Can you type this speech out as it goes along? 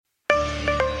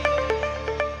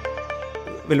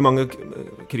veldig mange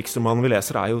krigsromaner vi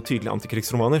leser jo tydelige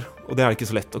antikrigsromaner, og det ikke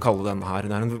så lett å kalle denne her.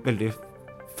 Det en veldig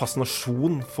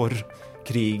fascinasjon for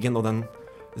krigen og den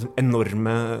liksom,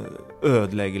 enorme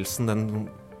ødeleggelsen, den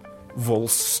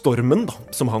voldsstormen da,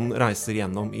 som han reiser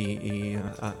gjennom i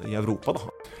Europa. Da.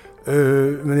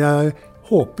 Men jeg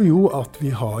håper jo at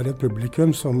vi har et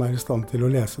publikum som i stand til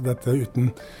å lese dette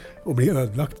uten å bli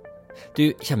ødelagt.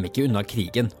 Du kommer ikke unna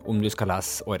krigen om du skal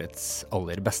lese årets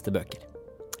aller beste bøker.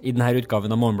 I denne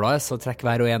utgaven av Morgenbladet så trekker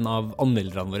hver og en av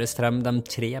anmelderne våre frem de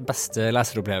 3 beste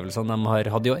leseropplevelsene de har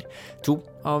hatt i år. 2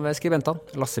 av skribentene,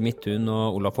 Lasse Midthun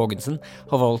og Olaf Haagensen,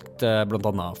 har valgt blant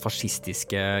annet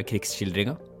fascistiske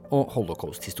krigsskildringer og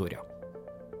holocaust-historier.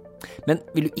 Men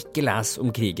vil du ikke lese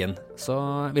om krigen, så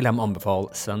vil de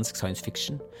anbefale svensk science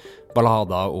fiction,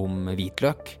 ballader om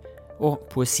hvitløk og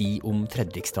poesi om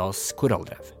Fredrikstads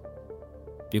korallrev.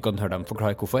 Du kan høre dem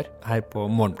forklare hvorfor her på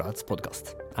Morgenbladets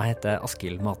podcast. Jeg heter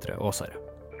Askild Matre Åsare.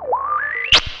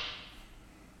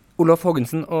 Olaf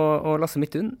Haagensen og Lasse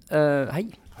Midthun, hei.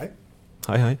 Hei.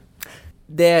 Hei, hei.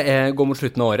 Det går mot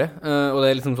slutten av året, og det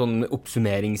liksom sånn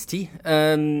oppsummeringstid.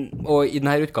 Og i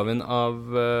denne utgaven av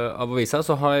avisa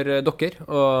så har dere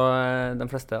og de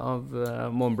fleste av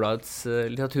Morgenbladets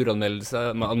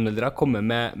litteraturanmeldere kommet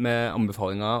med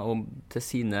anbefalinger til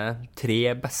sine 3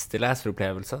 beste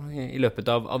leseropplevelser i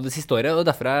løpet av det siste året, og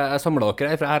derfor jeg samlet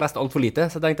dere, for jeg har lest alt for lite,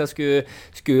 så jeg tenkte jeg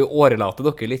skulle årelate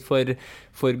dere litt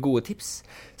for gode tips.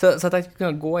 Så jeg tenkte vi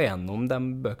kunne gå gjennom de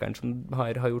bøkene som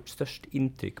har gjort størst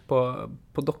inntrykk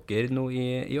på dere nå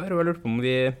i år, og jeg lurte på om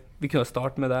vi kunne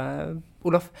starte med deg,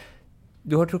 Olaf.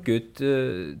 Du har trukket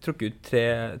ut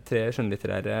 3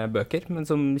 skjønnlitterære bøker, men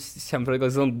som kommer fra et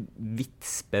ganske sånn vidt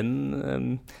spenn,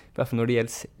 i hvert fall når det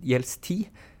gjelder tid.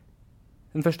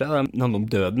 Den første handler om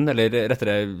døden, eller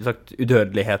rettere sagt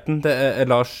udødeligheten. Det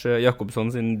Lars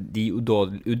Jacobsson sin De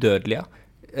udødelige.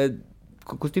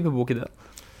 Hvilken type bok det?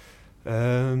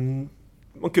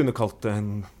 Man kunne kalt det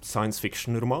en science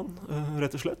fiction-roman,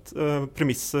 rett og slett.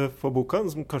 Premisset for boka,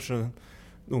 som kanskje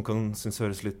noen kan synes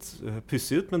høres litt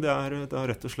pussig ut, men det er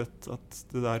rett og slett at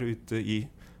det der ute i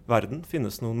verden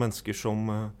finnes noen mennesker som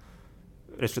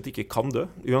rett og slett ikke kan dø.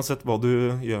 Uansett hva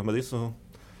du gjør med dem, så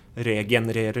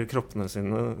regenererer kroppene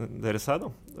deres her. Da.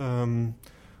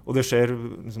 Og det skjer,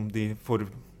 liksom,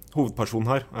 hovedpersonen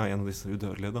her en av disse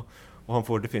udødelige, da, og han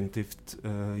får definitivt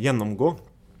gjennomgå.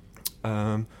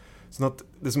 Sånn at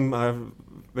det som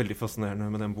veldig fascinerende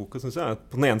med den boka, synes jeg, at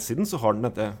på den ene siden så har den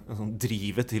dette sånn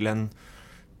drivet til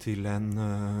en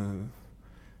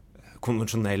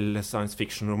konvensjonell science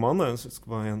fiction-roman. Det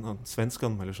var en svensk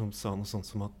anmelder som sa noe sånt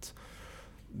som at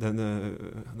den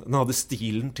hadde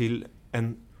stilen til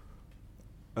en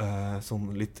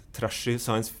sånn litt trashy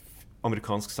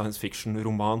amerikansk science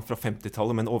fiction-roman fra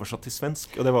 50-tallet, men oversatt til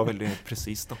svensk, og det var veldig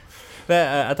presist da.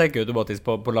 Jeg tenker automatisk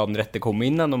på la den rette komme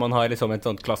inn da, når man har liksom et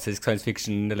sånt klassisk science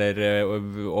fiction eller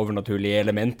overnaturlig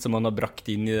element som man har brakt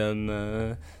inn i den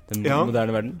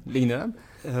moderne verden. Ligner den?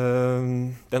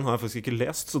 Den har jeg faktisk ikke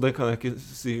lest, så det kan jeg ikke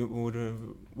si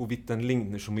hvorvidt den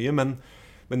ligner så mye, men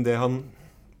det han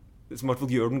som i hvert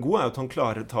fall gjør den god, at han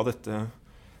klarer å ta dette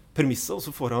premisset, og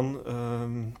så får han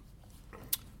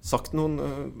sagt noen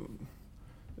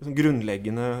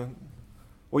grunnleggende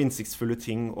og innsiktsfulle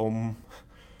ting om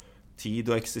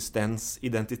tid og eksistens,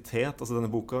 identitet. Altså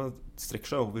denne boka strekker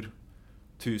seg over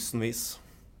tusenvis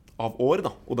av år,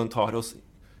 da, og den tar oss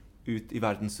ut i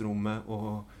verdensrommet,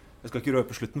 og jeg skal ikke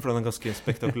røpe slutten, for den ganske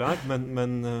spektakulær,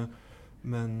 men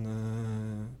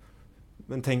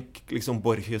tenk liksom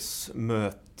Borges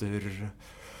møter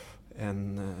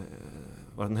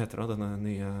hva den heter da, denne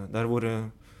nye, der hvor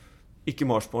ikke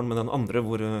Marsborn, men den andre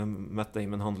hvor Matt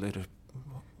Damon handler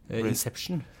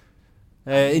Inception?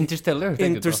 Interstellar?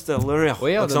 Interstellar, ja.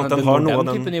 Ja, den har noe av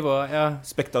den nivå, ja.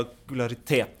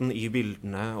 spektakulariteten i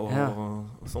bildene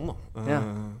og sånn da. Ja.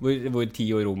 Hvor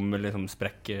tid og rom liksom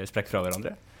sprekk fra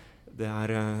hverandre? Det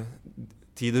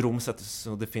tid og rom settes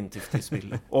så definitivt i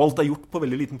spillet. Og alt gjort på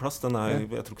veldig liten plass. Jeg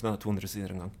tror ikke den 200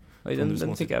 sider en gang.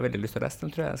 Den fikk jeg veldig lyst til å lese.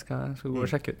 Den tror jeg skal gå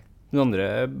og sjekke ut. Den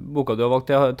andre boka du har valgt,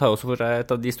 tar også for seg et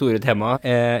av de store temaene.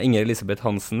 Inger Elisabeth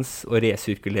Hansens «Å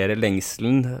resirkulere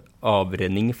lengselen,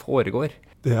 avrenning foregår».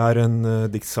 Det en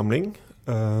diktsamling.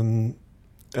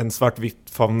 En svært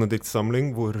vidtfavnende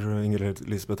diktsamling, hvor Inger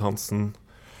Elisabeth Hansen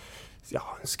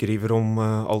skriver om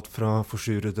alt fra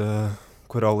forsurede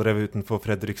korallrev utenfor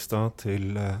Fredrikstad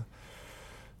til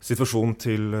situasjonen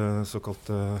til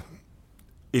såkalte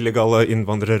illegale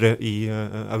innvandrere i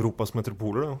Europas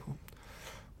metropoler, da.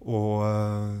 Og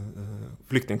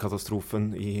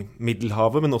flyktningkatastrofen i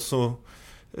Middelhavet, men også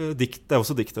det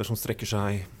også dikt der som strekker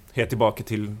seg helt tilbake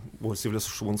til vår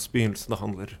sivilisasjons begynnelse. Det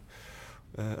handler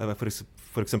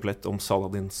for eksempel et om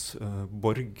Saladins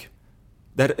borg.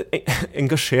 Det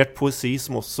engasjert poesi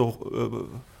som også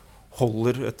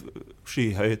holder et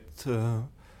skyhøyt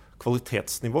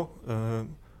kvalitetsnivå.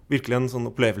 Virkelig en sånn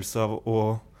opplevelse av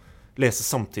å lese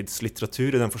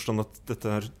samtidslitteratur, i den forstand at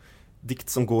dette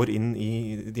dikt som går inn i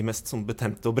de mest sånn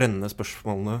betente og brennende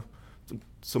spørsmålene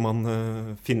som man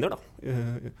finner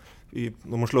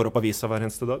når man slår opp avisa hver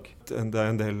eneste dag. Det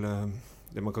en del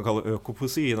det man kan kalle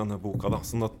økopoesi i denne boka.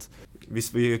 Sånn at hvis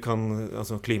vi kan,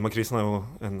 klimakrisen jo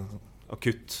en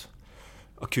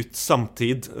akutt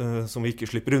samtid som vi ikke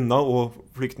slipper unna, og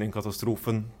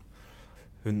flyktningkatastrofen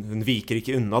hun viker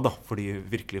ikke unna for de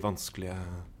virkelig vanskelige,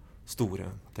 store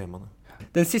temaene.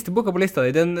 Den siste boka på lista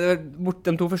di,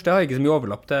 de to første har ikke så mye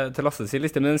overlapp til Lasses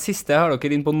liste, men den siste har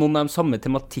dere inn på noen av de samme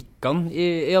tematikkene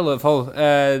i alle fall.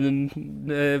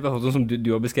 Sånn som du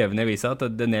har beskrevet i avisa, at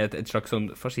den et slags sånn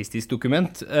fascistisk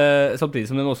dokument, samtidig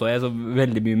som den også så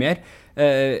veldig mye mer.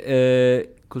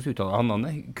 Hvordan uttaler han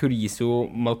navnet? Curizo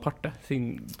Malaparte,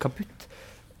 sin Kaputt.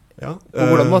 Ja, på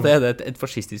hvordan måte det et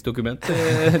fascistisk dokument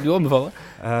du anbefaler?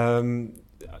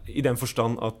 I den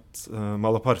forstand at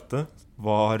Malaparte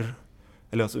var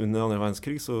under andre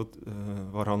verdenskrig så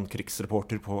var han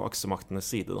krigsreporter på aksemaktenes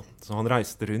side. Så han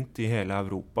reiste rundt i hele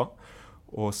Europa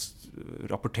og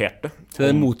rapporterte. Så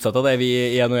det motsatt av det vi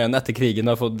igjen og igjen etter krigen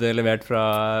har fått levert fra,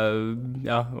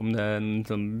 om det en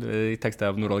sånn tekst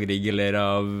av Nordahl Grieg, eller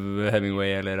av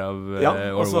Hemingway, eller av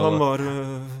Orwell?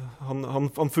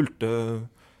 Han fulgte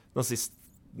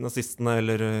nazistene,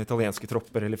 eller italienske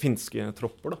tropper, eller finske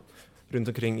tropper, rundt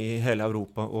omkring i hele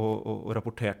Europa og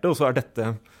rapporterte. Og så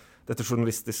dette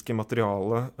journalistiske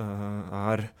materialet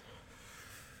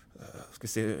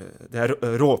det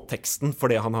råteksten for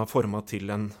det han har formet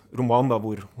til en roman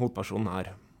hvor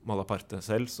hovedpersonen Malaparte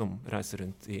selv, som reiser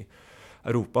rundt i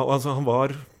Europa. Og han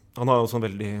har også en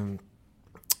veldig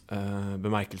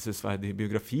bemerkelsesverdig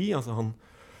biografi. Han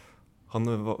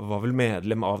var vel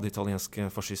medlem av det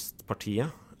italienske fascistpartiet.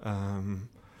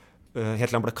 Helt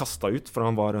til han ble kastet ut, for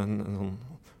han var en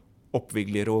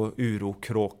oppvigler og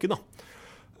urokråke,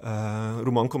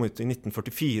 romanen kom ut i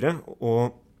 1944,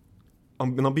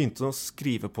 men han begynte å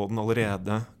skrive på den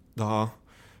allerede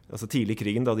tidlig i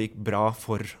krigen, da det gikk bra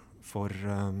for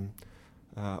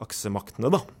aksemaktene.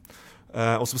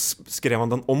 Og så skrev han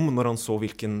den om når han så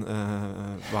hvilken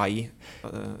vei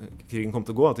krigen kom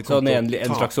til å gå. Så han en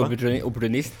slags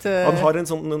opportunist? Han har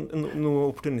noe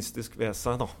opportunistisk ved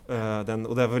seg.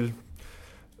 Og det vel,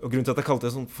 og grunnen til at jeg kalte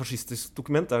det et sånt fascistisk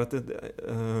dokument, at det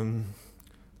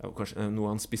er jo kanskje noe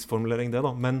av en spissformulering det,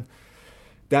 men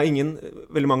det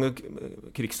veldig mange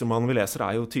krigsromaner vi leser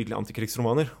jo tydelige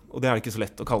antikrigsromaner, og det ikke så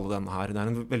lett å kalle denne her. Det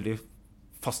en veldig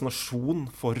fascinasjon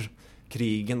for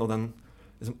krigen og den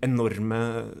enorme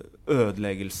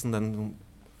ødeleggelsen, den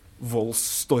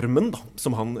voldstormen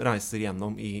som han reiser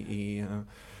gjennom i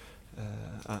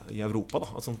Europa.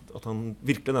 At han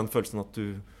virkelig den følelsen at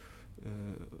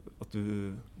du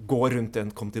går rundt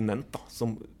en kontinent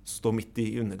som står midt i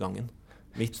undergangen.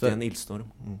 Midt i en ildstorm.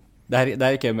 Det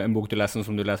ikke en bok du leser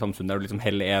som du leser Hamsun, der du liksom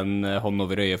heller en hånd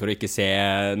over øyet for å ikke se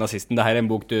nazisten. Det en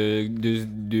bok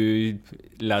du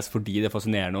leser fordi det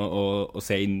fascinerende å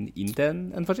se inn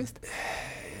til en fascist?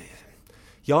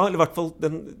 Ja, eller i hvert fall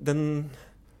den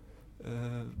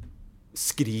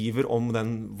skriver om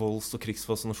den volds- og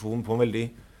krigsfascinasjonen på en veldig,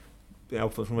 jeg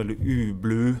oppfatter som en veldig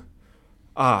ublu,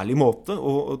 ærlig måte.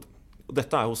 Og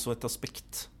dette jo også et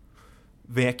aspekt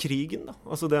ved krigen.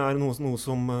 Det noe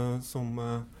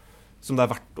som det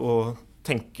verdt å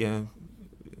tenke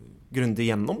grundig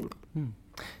gjennom.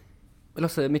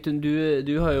 Lasse Midthun,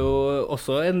 du har jo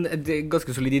også et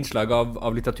ganske solid innslag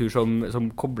av litteratur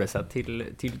som kobler seg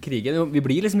til krigen. Vi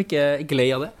blir liksom ikke lei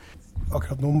av det.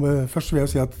 Akkurat nå, først vil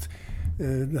jeg si at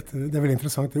det veldig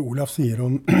interessant det Olaf sier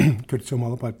om Curizo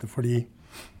Malaparte, fordi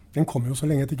den kom jo så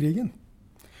lenge etter krigen.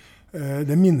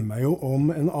 Det minner meg jo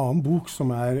om en annen bok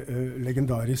som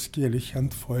legendarisk eller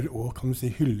kjent for å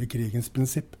hylle krigens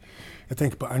prinsipp. Jeg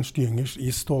tenker på Ernst Jüngers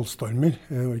I Stålstormer,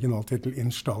 originaltitel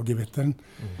In Stahlgewittern,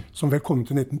 som vel kom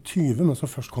ut i 1920, men som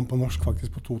først kom på norsk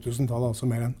faktisk på 2000-tallet, altså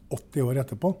mer enn 80 år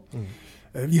etterpå.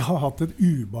 Vi har hatt et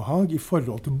ubehag i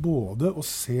forhold til både å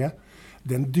se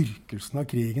den dyrkelsen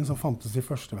av krigen som fantes i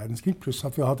første verdenskrig, pluss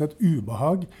at vi har hatt et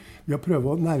ubehag ved å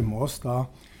prøve å nærme oss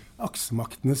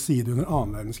aksemaktenes side under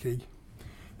annen verdenskrig.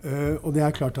 Og det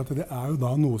klart at det jo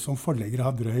da noe som forleggere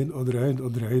har drøyd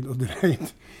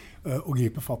å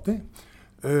gripe fatt i.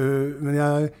 Men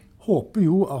jeg håper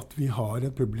jo at vi har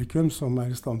et publikum som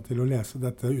i stand til å lese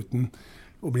dette uten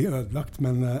å bli ødelagt,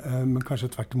 men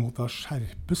kanskje tvert imot da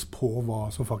skjerpes på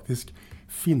hva som faktisk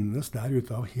finnes der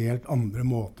ute av helt andre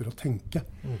måter å tenke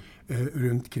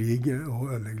rundt krig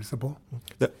og ødeleggelse på.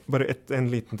 Det er bare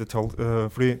en liten detalj,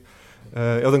 fordi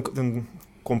den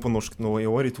kom på norsk nå i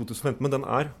år, i 2015, men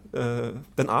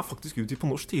den er faktisk utgitt på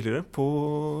norsk tidligere, på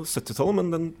 70-tallet,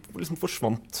 men den liksom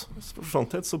forsvant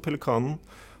helt, så Pelikanen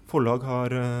forlag har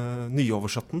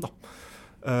nyoversatt den da.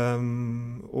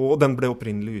 Og den ble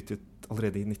opprinnelig utgitt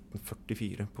allerede i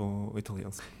 1944 på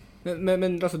italiensk.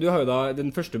 Men altså, du har jo da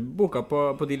den første boka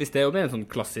på de liste, og med en sånn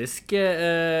klassisk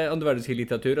andre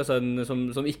verdenskrig-litteratur, altså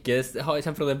som ikke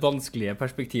kommer fra det vanskelige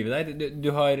perspektivet der. Du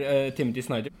har Timothy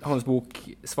Snyder, hans bok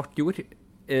Svart jord.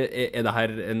 Er det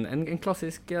her en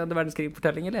klassisk andre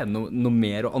verdenskrig-fortelling, eller er det noe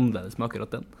mer og annerledes med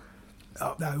akkurat den? Ja,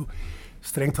 det er jo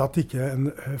strengt tatt ikke en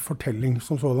fortelling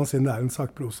som sådan, siden det er en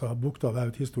sakprosa-bok, da det er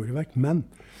jo et historieverk. Men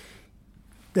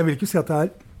jeg vil ikke si at det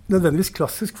er nødvendigvis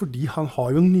klassisk, fordi han har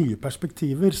jo nye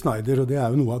perspektiver, Snyder, og det er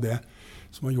jo noe av det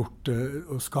som har gjort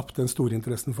og skapt den store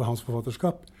interessen for hans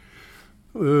forfatterskap.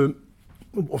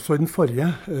 Også i den forrige,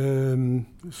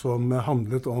 som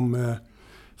handlet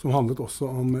også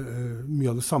om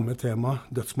mye av det samme temaet,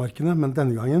 dødsmarkene, men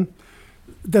denne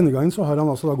gangen så har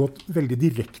han altså da gått veldig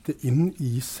direkte inn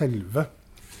i selve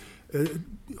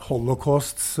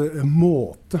Holocausts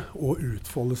måte å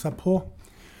utfolde seg på.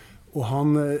 Og han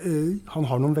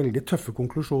har noen veldig tøffe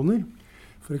konklusjoner.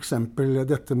 For eksempel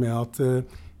dette med at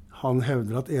han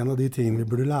hevder at en av de tingene vi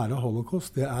burde lære av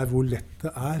Holocaust, det er hvor lett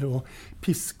det er å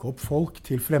piske opp folk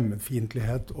til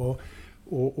fremmedfiendtlighet og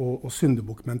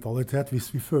syndebukkmentalitet hvis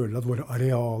vi føler at våre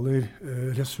arealer,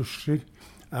 ressurser,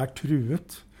 er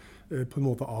truet på en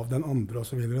måte av den andre og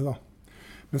så videre da.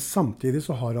 Men samtidig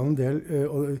så har han en del,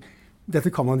 og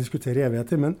dette kan man diskutere i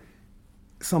evigheter, men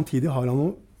samtidig har han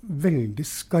noe veldig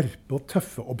skarpe og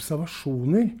tøffe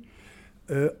observasjoner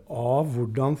av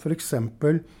hvordan for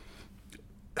eksempel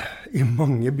i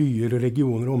mange byer og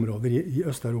regioner og områder i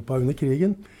Øst-Europa under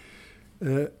krigen,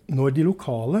 når de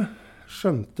lokale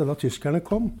skjønte da tyskerne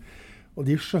kom, og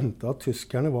de skjønte at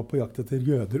tyskerne var på jakt etter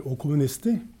jøder og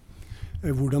kommunister,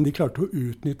 hvordan de klarte å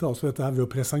utnytte altså dette her ved å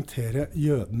presentere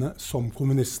jødene som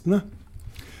kommunistene,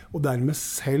 og dermed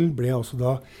selv ble altså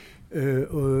da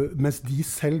mens de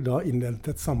selv da innledet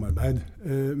et samarbeid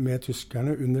med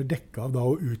tyskerne under dekke av da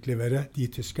å utlevere de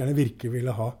tyskerne virkelig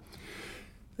ville ha.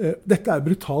 Dette er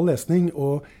brutal lesning,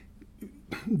 og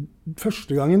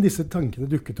første gangen disse tankene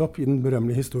dukket opp i den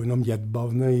berømmelige historien om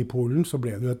Jedbavne i Polen, så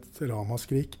ble det et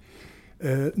ramaskrik.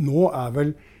 Nå har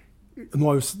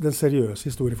jo den seriøse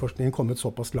historieforskningen kommet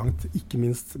såpass langt, ikke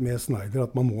minst med Snyder,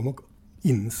 at man må nok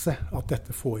innse at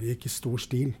dette foregikk i stor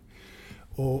stil.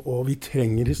 Og vi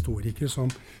trenger historikere som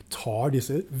tar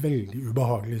disse veldig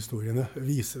ubehagelige historiene,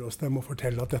 viser oss dem og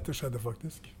forteller at dette skjedde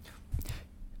faktisk.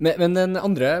 Men den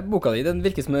andre boka di, den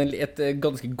virker som et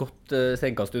ganske godt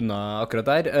stenkast unna akkurat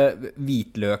der.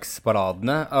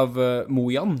 Hvitløksbaradene av Mo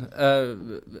Yan.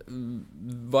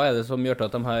 Hva er det som gjør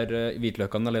at de her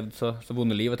hvitløkene har levd så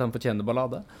vonde liv at de fortjener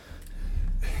ballade?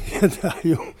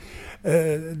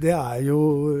 Det er jo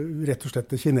rett og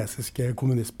slett det kinesiske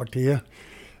kommunistpartiet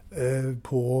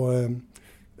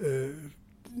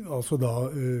altså da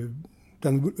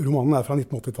den romanen er fra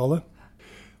 1980-tallet,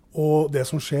 og det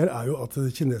som skjer er jo at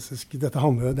det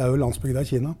er jo landsbygda i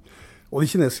Kina, og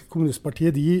det kinesiske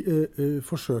kommunistpartiet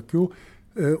forsøker jo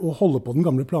å holde på den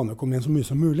gamle planøkonomien så mye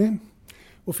som mulig,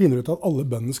 og finner ut at alle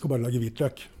bøndene skal bare lage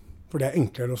hvitløk, for det er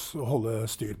enklere å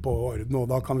holde styr på orden, og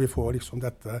da kan vi få liksom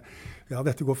dette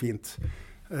går fint.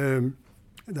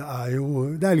 Det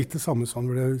er litt det samme som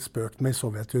det er spøkt med i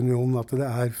Sovjetunionen, at det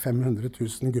er 500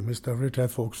 000 gummistøvler til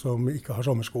et folk som ikke har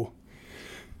sommersko.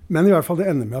 Men i hvert fall det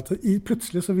ender med at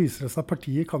plutselig så viser det seg at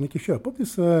partiet kan ikke kjøpe opp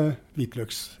disse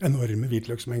enorme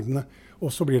hvitløksmengdene, og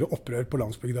så blir det opprør på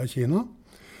landsbygda i Kina.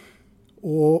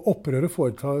 Og opprøret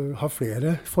har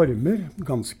flere former,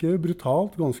 ganske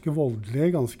brutalt, ganske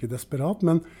voldelig, ganske desperat,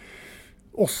 men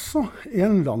også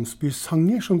en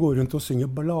landsbysanger som går rundt og synger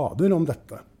ballader om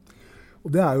dette. Og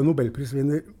det er jo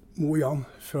Nobelprisvinner Mo Yan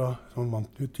som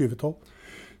vant i 2012,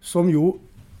 som jo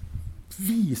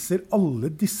viser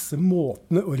alle disse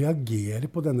måtene å reagere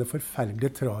på denne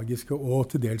forferdelige, tragiske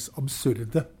og til dels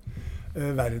absurde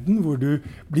verden, hvor du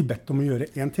blir bedt om å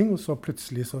gjøre en ting, og så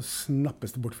plutselig så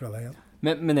snappes det bort fra deg igjen.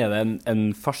 Men er det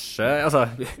en farse? Altså,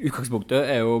 utgangspunktet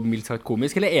er jo mildt sagt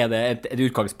komisk, eller er det et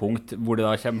utgangspunkt hvor det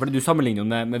da kommer? For du sammenligner jo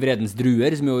med Vredens druer,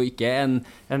 som jo ikke er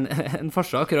en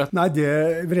farse akkurat. Nei,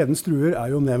 Vredens druer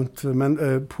er jo nevnt, men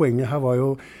poenget her var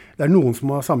jo, det er noen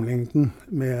som har sammenlignet den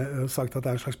med sagt at det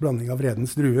er en slags blanding av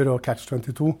Vredens druer og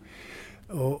Catch-22.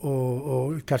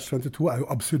 Og Catch-22 jo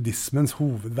absurdismens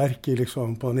hovedverk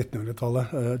liksom, på 1900-tallet,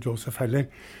 Joseph Heller.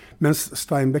 Mens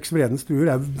Steinbecks Vredens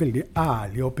druer veldig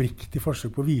ærlig og oppriktig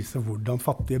forsøk på å vise hvordan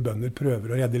fattige bønder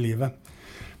prøver å redde livet.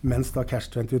 Mens da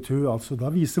Catch-22 altså da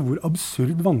viser hvor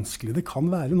absurd vanskelig det kan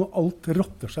være når alt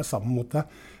rotter seg sammen mot det.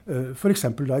 For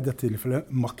eksempel da i dette tilfellet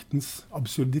maktens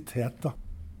absurditet da.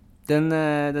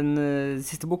 Den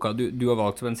siste boka du har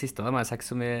valgt som den siste av de 6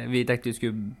 som vi tenkte vi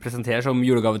skulle presentere som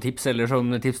julegavetips eller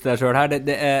som tips til deg selv her,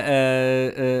 det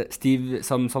Steve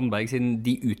Sandberg sin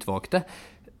De utvalgte.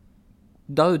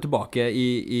 Da du tilbake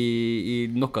i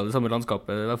noe av det samme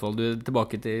landskapet, i hvert fall du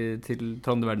tilbake til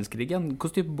andre verdenskrig igjen.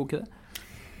 Hvilken type bok det?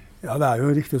 Ja, det jo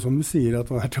riktig som du sier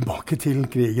at man tilbake til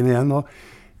krigen igjen, og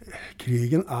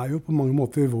krigen jo på mange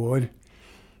måter vår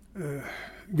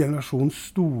generasjons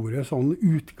store sånn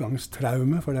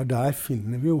utgangstraume, for der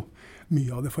finner vi jo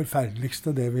mye av det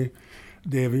forferdeligste, det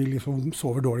vi liksom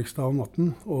sover dårligst av om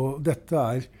natten. Og dette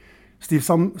Steve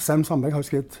Sam Sandberg har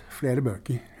skrevet flere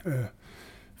bøker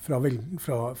fra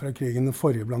krigen, den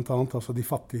forrige blant annet, altså De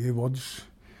fattige i Łódź,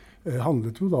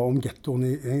 handlet jo da om gettoen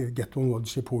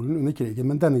Łódź i Polen under krigen,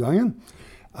 men denne gangen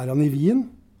han i Wien,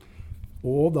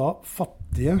 og da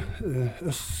fattige,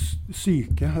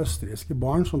 syke østerrikske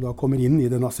barn som da kommer inn i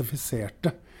det nazifiserte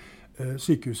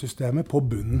sykehussystemet på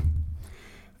bunnen.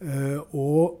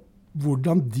 Og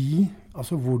hvordan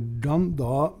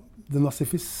da det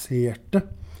nazifiserte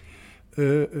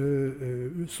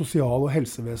sosial- og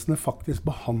helsevesenet faktisk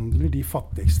behandler de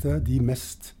fattigste, de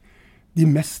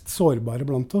mest sårbare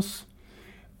blant oss.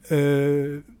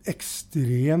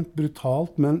 Ekstremt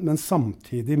brutalt, men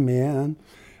samtidig med en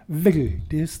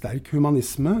veldig sterk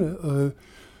humanisme,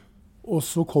 og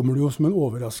så kommer det jo som en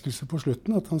overraskelse på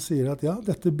slutten at han sier at ja,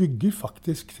 dette bygger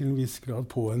faktisk til en viss grad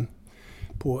på en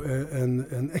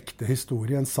ekte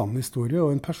historie, en sann historie,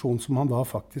 og en person som han da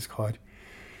faktisk har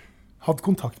hatt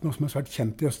kontakt med, som svært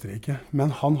kjent i Østerrike.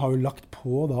 Men han har jo lagt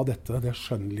på da det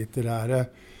skjønnlitterære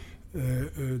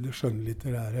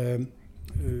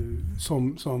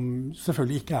som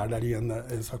selvfølgelig ikke der i en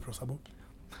sakprosabok.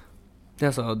 Det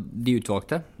altså De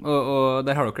utvalgte, og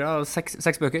der har dere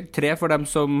 6 bøker. 3 for dem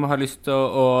som har lyst til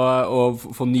å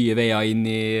få nye veier inn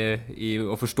i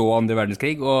å forstå andre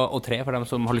verdenskrig, og 3 for dem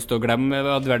som har lyst til å glemme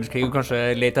andre verdenskrig og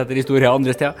kanskje lete etter historier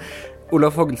andre steder.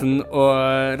 Olaf Haagensen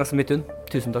og Lasse Midthun,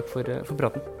 tusen takk for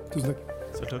praten. Tusen takk.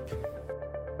 Selv takk.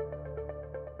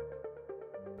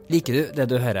 Liker du det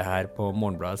du hører her på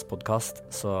Morgenbladets podcast,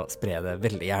 så spre det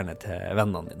veldig gjerne til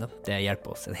vennene dine. Det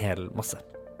hjelper oss en hel masse.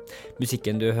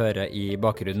 Musikken du hører i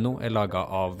bakgrunnen nå laget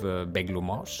av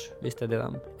Beglomage, hvis det de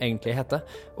egentlig heter,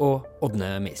 og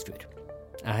Ådne Meisfjord.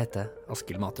 Jeg heter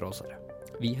Askild Matre Aasare.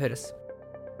 Vi høres.